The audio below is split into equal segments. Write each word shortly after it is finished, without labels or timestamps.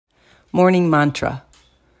Morning mantra.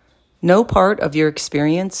 No part of your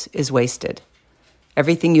experience is wasted.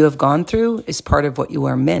 Everything you have gone through is part of what you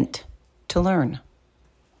are meant to learn.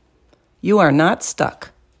 You are not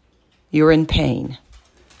stuck. You're in pain,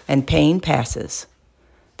 and pain passes.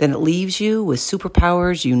 Then it leaves you with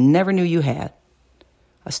superpowers you never knew you had.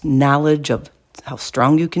 A knowledge of how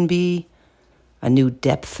strong you can be, a new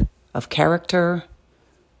depth of character,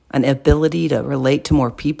 an ability to relate to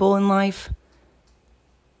more people in life,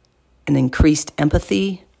 an increased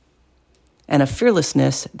empathy, and a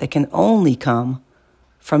fearlessness that can only come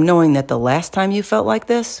from knowing that the last time you felt like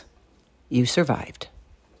this, you survived.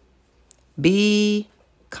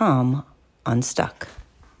 Become unstuck.